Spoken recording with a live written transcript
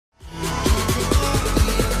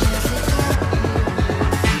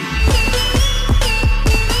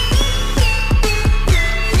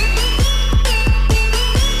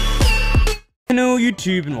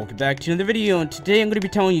YouTube, and welcome back to another video. And today I'm going to be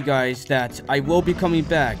telling you guys that I will be coming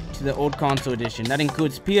back to the old console edition. That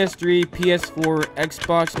includes PS3, PS4,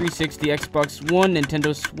 Xbox 360, Xbox One,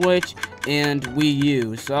 Nintendo Switch, and Wii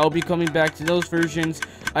U. So I'll be coming back to those versions.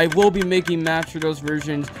 I will be making maps for those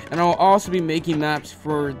versions, and I'll also be making maps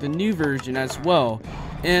for the new version as well.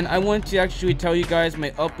 And I want to actually tell you guys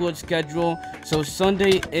my upload schedule. So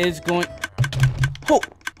Sunday is going...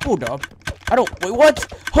 Hold up. Wait,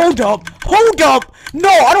 what? Hold up! No,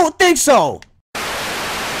 I don't think so!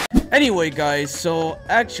 Anyway, guys, so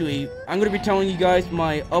actually, I'm gonna be telling you guys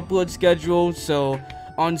my upload schedule. So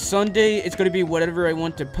on Sunday, it's gonna be whatever I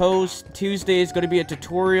want to post. Tuesday is gonna be a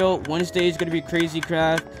tutorial. Wednesday is gonna be Crazy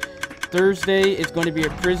Craft. Thursday is going to be a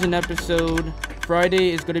prison episode. Friday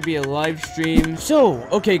is going to be a live stream. So,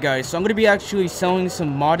 okay guys, so I'm going to be actually selling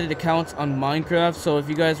some modded accounts on Minecraft. So if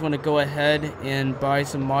you guys want to go ahead and buy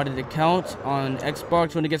some modded accounts on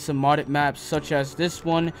Xbox, want to get some modded maps such as this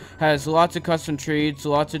one, has lots of custom trades,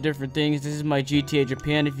 lots of different things. This is my GTA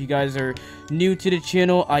Japan. If you guys are new to the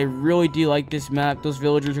channel, I really do like this map. Those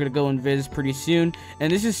villagers are going to go and visit pretty soon.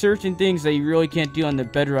 And this is certain things that you really can't do on the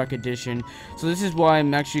Bedrock edition. So this is why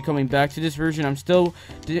I'm actually coming back to this version. I'm still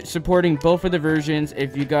supporting both of the versions.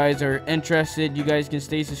 If you guys are interested, you guys can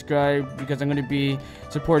stay subscribed because I'm going to be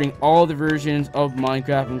supporting all the versions of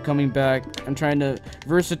Minecraft. I'm coming back. I'm trying to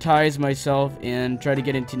versatilize myself and try to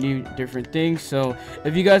get into new different things. So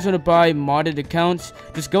if you guys want to buy modded accounts,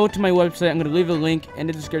 just go to my website. I'm going to leave a link in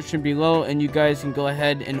the description below, and you guys can go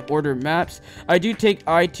ahead and order maps. I do take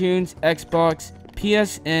iTunes, Xbox,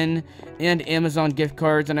 PSN, and Amazon gift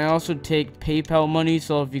cards, and I also take PayPal money.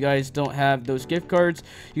 So if you guys don't have those gift cards,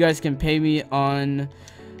 you guys can pay me on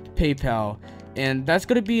PayPal. And that's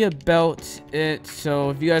gonna be about it.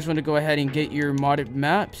 So if you guys want to go ahead and get your modded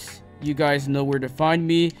maps, you guys know where to find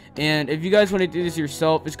me. And if you guys want to do this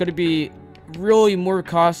yourself, it's gonna be really more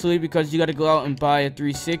costly because you got to go out and buy a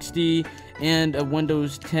 360 and a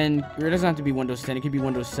Windows 10, or it doesn't have to be Windows 10, it could be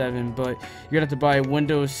Windows 7, but you're gonna have to buy a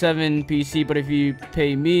Windows 7 PC. But if you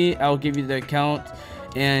pay me, I'll give you the account,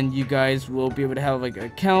 and you guys will be able to have like an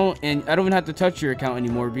account, and I don't even have to touch your account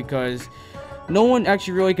anymore because no one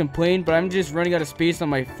actually really complained, but I'm just running out of space on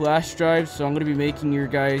my flash drive. So I'm gonna be making your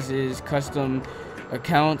guys' custom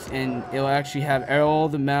accounts, and it'll actually have all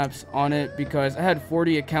the maps on it because I had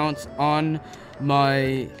 40 accounts on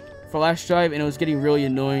my flash drive, and it was getting really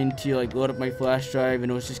annoying to like load up my flash drive, and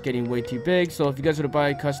it was just getting way too big. So if you guys want to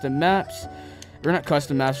buy custom maps, or not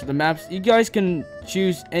custom maps, for the maps, you guys can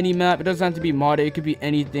choose any map. It doesn't have to be modded, it could be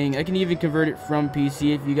anything. I can even convert it from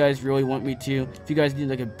PC if you guys really want me to. If you guys need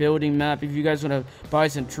like a building map, if you guys want to buy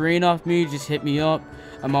some terrain off me, just hit me up.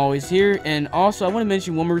 I'm always here. And also, I want to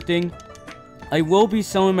mention one more thing. I will be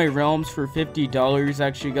selling my realms for $50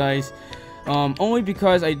 actually, guys. Only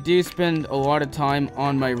because I do spend a lot of time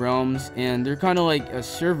on my realms, and they're kind of like a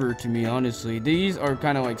server to me, honestly. These are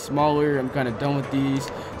kind of like smaller. I'm kind of done with these,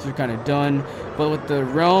 so they're kind of done. But with the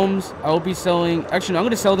realms, I'll be selling, actually, I'm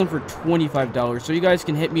going to sell them for $25. So you guys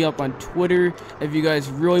can hit me up on Twitter if you guys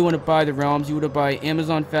really want to buy the realms. You want to buy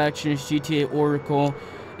Amazon Factions, GTA Oracle,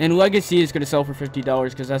 and Legacy is going to sell for $50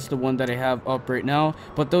 because that's the one that I have up right now.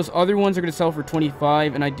 But those other ones are going to sell for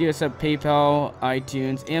 $25, and I do accept PayPal,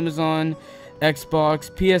 iTunes, Amazon, Xbox,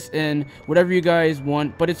 PSN, whatever you guys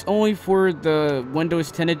want. But it's only for the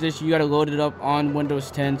Windows 10 edition. You got to load it up on Windows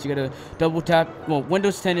 10. So you got to double tap, well,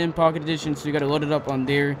 Windows 10 in Pocket Edition. So you got to load it up on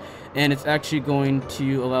there, and it's actually going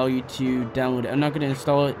to allow you to download it. I'm not going to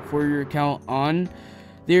install it for your account on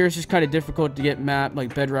there. It's just kind of difficult to get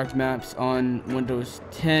like Bedrock maps on Windows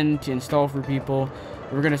 10 to install for people.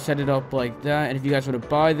 We're going to set it up like that, and if you guys want to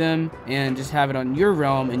buy them and just have it on your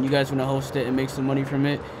realm, and you guys want to host it and make some money from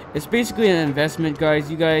it, it's basically an investment, guys.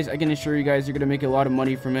 I can assure you guys, you're going to make a lot of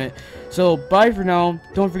money from it. So bye for now.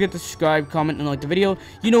 Don't forget to subscribe, comment, and like the video.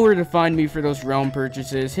 You know where to find me for those realm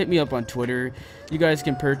purchases. Hit me up on Twitter. You guys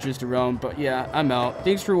can purchase the realm. But yeah, I'm out.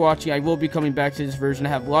 Thanks for watching. I will be coming back to this version. I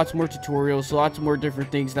have lots more tutorials, lots more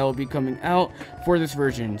different things that will be coming out for this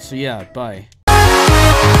version. So yeah, bye.